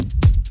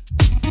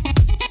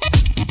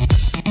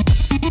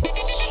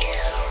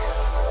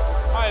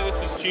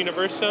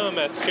Universal. I'm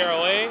at Scare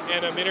LA,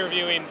 and I'm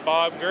interviewing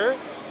Bob Gurr,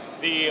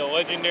 the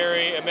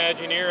legendary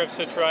Imagineer of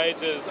such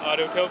rides as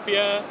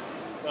Autotopia,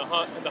 the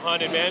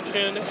Haunted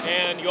Mansion,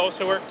 and you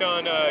also worked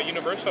on a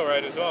Universal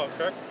ride as well,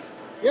 correct?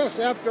 Yes,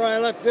 after I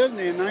left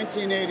Disney in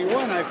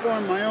 1981, I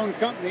formed my own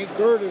company,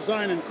 Gurr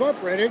Design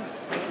Incorporated,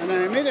 and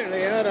I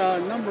immediately had a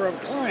number of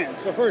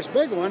clients. The first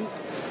big one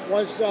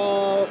was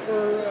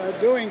for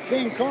doing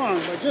King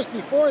Kong, but just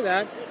before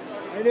that,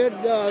 I did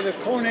the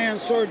Conan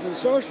Swords and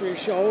Sorcery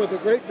show with a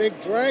great big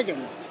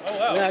dragon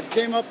that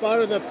came up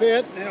out of the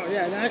pit,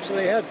 and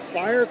actually had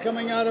fire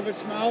coming out of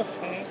its mouth.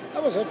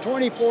 That was a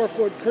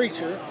 24-foot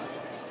creature.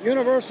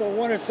 Universal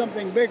wanted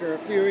something bigger a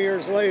few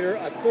years later,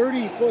 a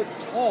 30-foot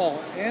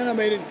tall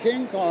animated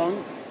King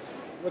Kong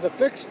with a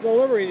fixed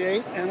delivery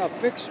date and a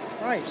fixed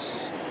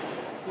price.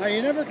 Now,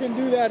 you never can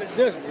do that at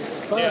Disney.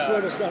 It costs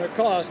what it's going to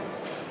cost.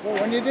 But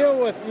when you deal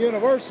with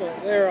Universal,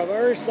 they're a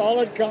very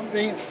solid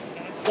company,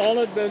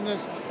 solid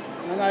business,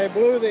 and I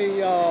blew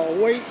the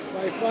weight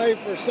by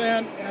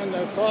 5% and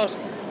the cost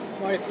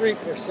by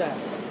 3%.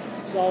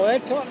 So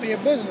that taught me a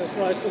business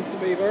lesson to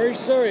be very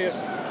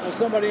serious when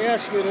somebody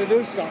asks you to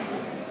do something.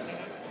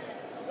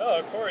 Oh,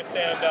 of course.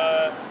 And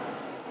the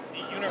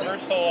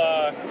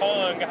Universal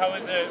Kong, how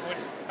is it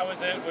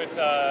with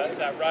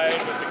that ride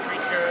with the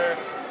creature,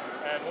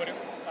 and what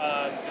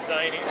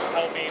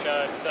helping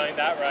design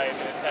that ride?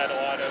 It had a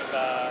lot of.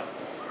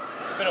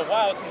 It's been a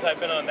while since I've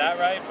been on that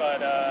ride,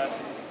 but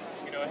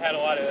it had a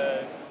lot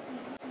of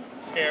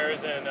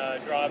scares and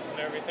drops and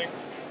everything.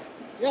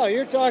 Yeah,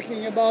 you're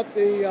talking about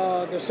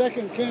the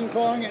second King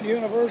Kong at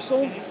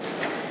Universal.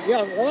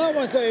 Yeah, well, that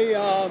was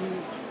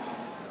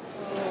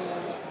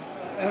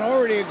an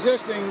already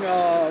existing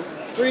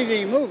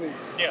 3D movie.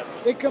 Yes.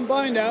 They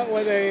combined that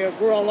with a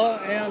gorilla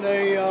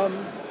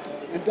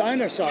and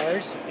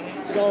dinosaurs.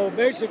 So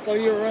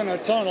basically, you're in a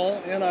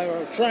tunnel in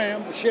a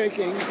tram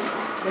shaking,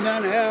 and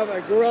then have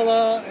a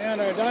gorilla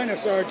and a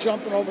dinosaur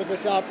jumping over the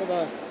top of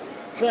the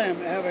tram,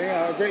 having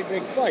a great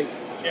big fight.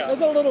 Yeah.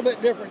 It's a little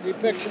bit different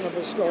depiction of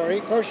the story.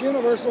 Of course,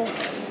 Universal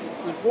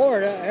in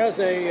Florida has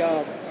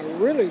a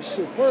really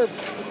superb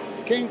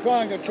King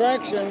Kong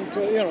attraction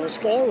to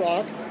Skull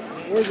Rock,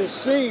 where the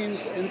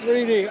scenes in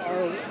 3D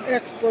are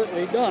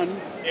expertly done.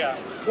 Yeah.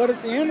 But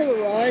at the end of the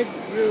ride,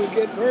 you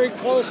get very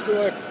close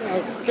to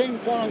a King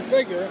Kong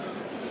figure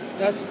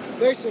that's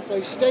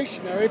basically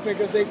stationary,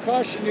 because they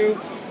caution you,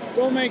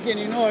 don't make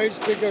any noise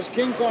because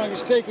King Kong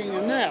is taking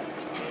a nap.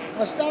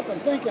 Now stop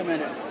and think a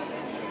minute.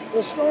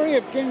 The story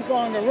of King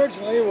Kong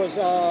originally was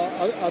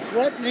a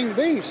threatening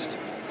beast.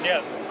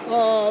 Yes.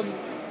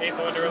 Eighth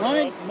wonder of the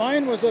world.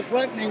 Mine was a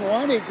threatening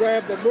one. He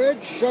grabbed the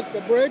bridge, shook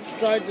the bridge,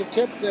 tried to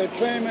tip the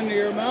tram into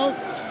your mouth,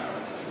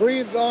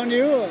 breathed on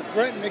you,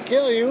 threatened to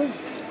kill you.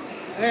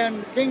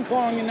 And King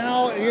Kong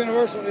now at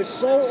Universal is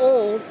so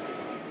old,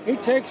 he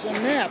takes a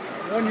nap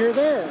when you're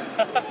there.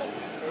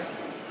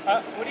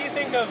 What do you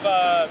think of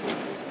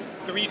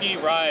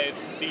 3D rides?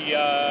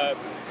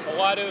 A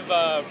lot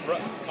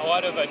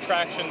of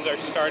attractions are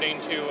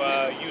starting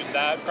to use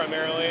that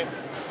primarily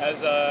as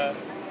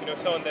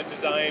someone that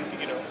designed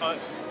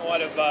a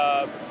lot of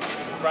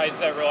rides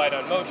that relied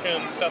on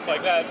motion, stuff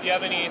like that. Do you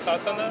have any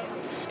thoughts on that?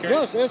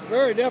 Yes, it's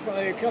very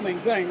definitely a coming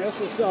thing. This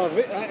is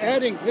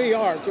adding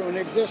VR to an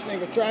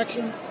existing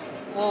attraction.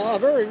 A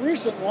very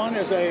recent one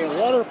is a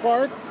water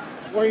park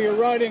where you're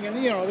riding in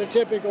the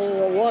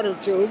typical water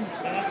tube,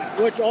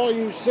 which all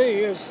you see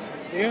is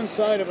the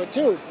inside of a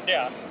tube.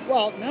 Yeah.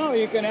 Well, now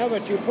you can have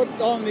it. You put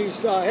on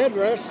these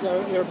headrests.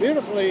 They're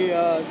beautifully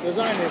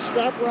designed. They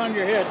strap around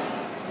your head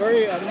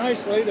very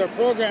nicely. They're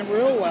programmed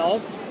real well.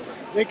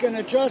 They can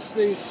adjust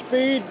the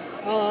speed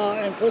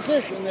and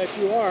position that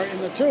you are in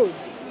the tube,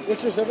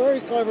 which is a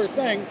very clever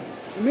thing.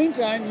 In the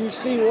meantime, you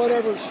see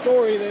whatever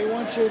story they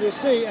want you to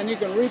see, and you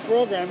can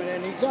reprogram it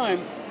any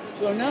time.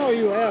 So now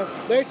you have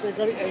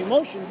basically a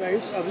motion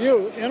base of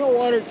you in a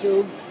water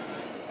tube,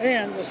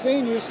 and the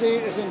scene you see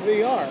is in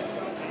VR.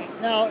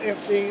 Now,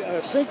 if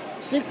the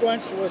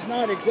sequence was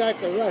not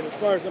exactly right as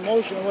far as the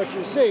motion of what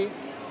you see,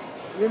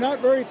 you're not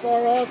very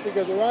far off,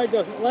 because the ride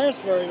doesn't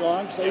last very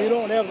long, so you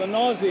don't have the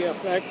nausea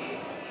effect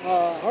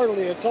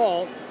hardly at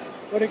all.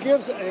 But it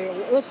gives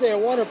let's say a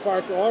water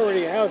park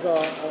already has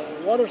a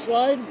water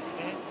slide.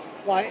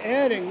 By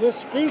adding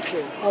this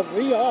feature of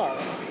VR,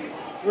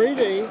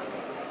 3D,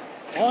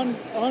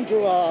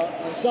 onto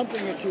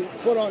something that you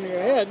put on your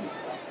head,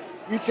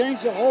 you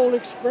change the whole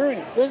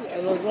experience. There's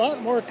a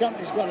lot more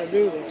companies going to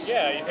do this.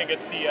 Yeah, you think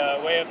it's the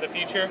way of the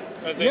future,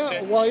 as they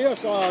say? Well,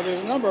 yes. There's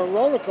a number of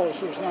roller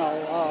coasters now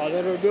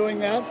that are doing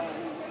that.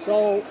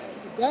 So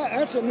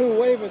that's a new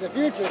wave of the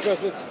future,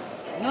 because it's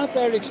not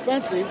that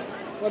expensive,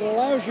 but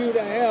allows you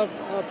to have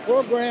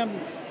programmed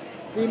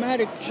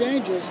thematic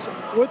changes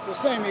with the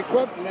same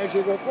equipment as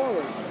you go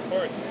forward. Of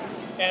course.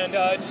 And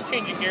just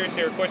changing gears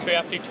here, of course, we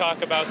have to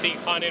talk about the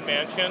Haunted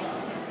Mansion.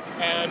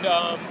 And,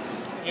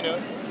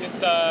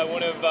 it's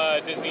one of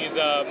Disney's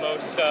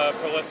most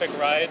prolific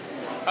rides.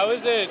 How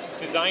is it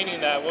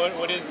designing that? What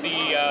was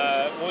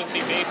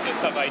the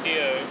basis of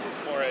idea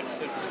for it?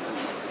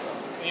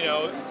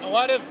 a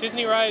lot of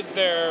Disney rides,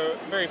 they're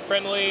very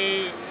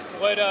friendly.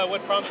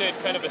 What prompted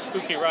kind of a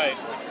spooky ride?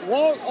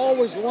 Walt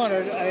always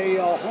wanted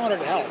a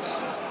haunted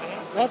house.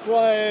 That's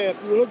why,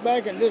 if you look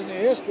back in Disney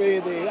history,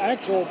 the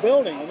actual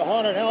building of the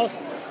haunted house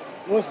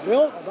was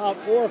built about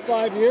 4 or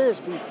 5 years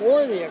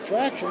before the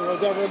attraction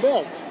was ever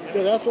built,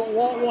 because that's what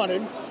Walt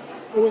wanted.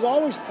 It was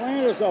always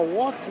planned as a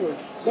walkthrough,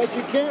 but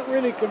you can't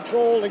really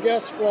control the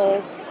guest flow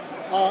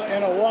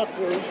in a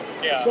walkthrough.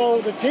 Yeah.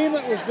 So the team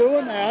that was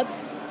doing that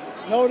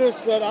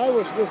noticed that I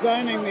was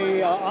designing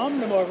the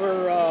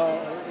Omnimover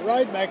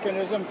ride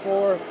mechanism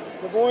for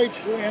the Voyage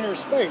Through Inner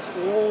Space,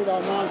 the old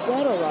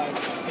Monsanto ride.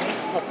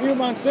 A few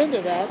months into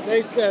that,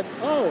 they said,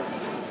 oh,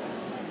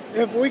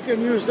 if we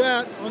can use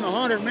that on the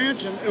Haunted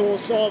Mansion, it will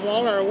solve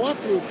all our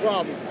walkthrough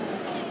problems.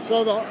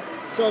 So the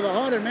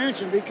Haunted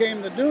Mansion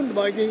became the Dune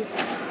Buggy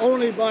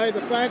only by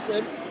the fact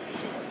that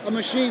a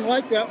machine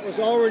like that was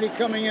already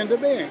coming into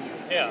being.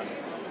 Yeah.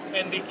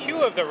 And the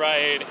queue of the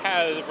ride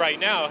right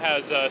now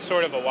has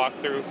sort of a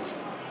walkthrough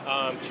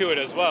to it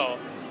as well.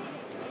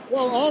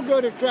 Well, all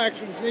good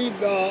attractions need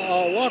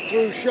a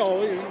walkthrough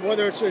show,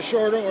 whether it's a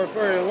short or a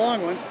very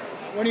long one.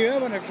 When you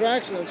have an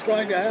attraction that's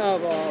going to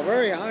have a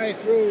very high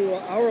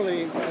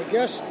hourly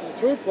guest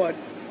throughput,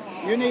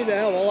 you need to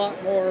have a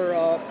lot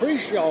more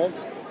pre-show.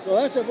 So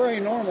that's a very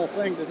normal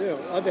thing to do.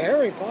 The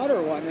Harry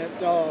Potter one at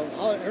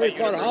Harry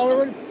Potter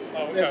Hollywood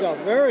is a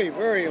very,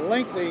 very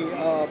lengthy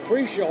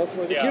pre-show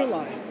for the queue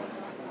line.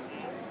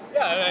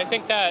 Yeah, and I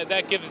think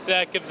that gives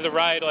the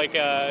ride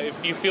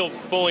if you feel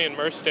fully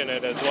immersed in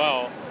it as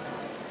well.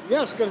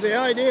 Yes, because the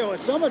idea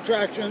with some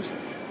attractions,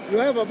 you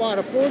have about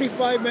a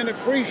 45-minute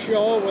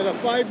pre-show with a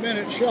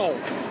 5-minute show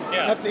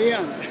at the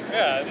end.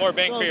 Yeah, more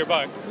bang for your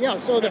buck. Yeah,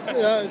 so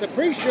the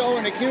pre-show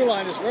and the queue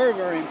line is very,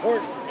 very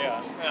important.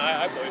 Yeah,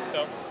 I believe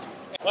so.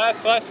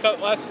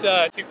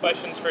 Last two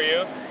questions for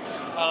you.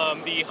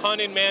 The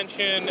Haunted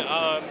Mansion,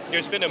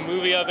 there's been a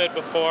movie of it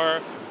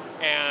before,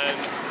 and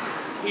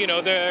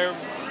there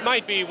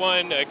might be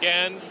one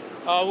again.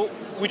 Do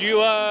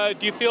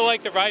you feel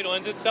like the ride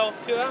lends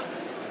itself to that?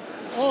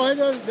 Oh, it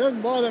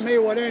doesn't bother me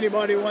what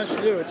anybody wants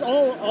to do. It's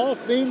all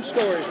theme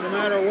stories, no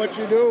matter what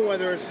you do,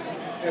 whether it's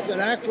an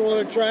actual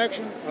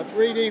attraction, a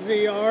 3D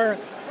VR,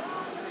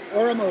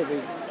 or a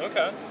movie.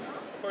 Okay.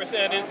 Of course,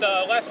 and is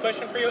the last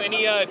question for you,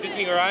 any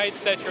Disney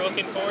rides that you're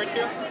looking forward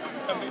to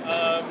coming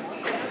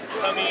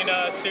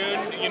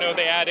soon?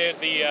 They added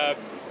the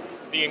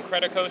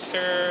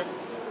Incredicoaster,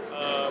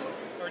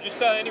 or just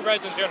any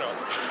rides in general.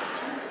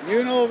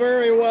 You know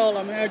very well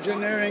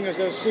Imagineering is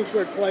a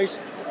secret place.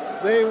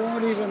 They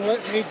won't even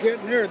let me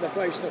get near the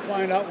place to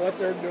find out what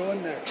they're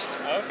doing next.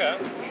 Okay.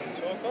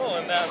 Well, cool.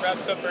 And that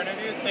wraps up our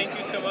interview. Thank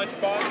you so much,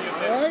 Bob. You've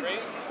been great.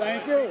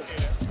 Thank you.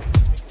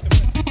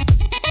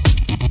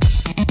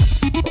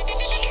 Thank you so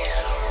much.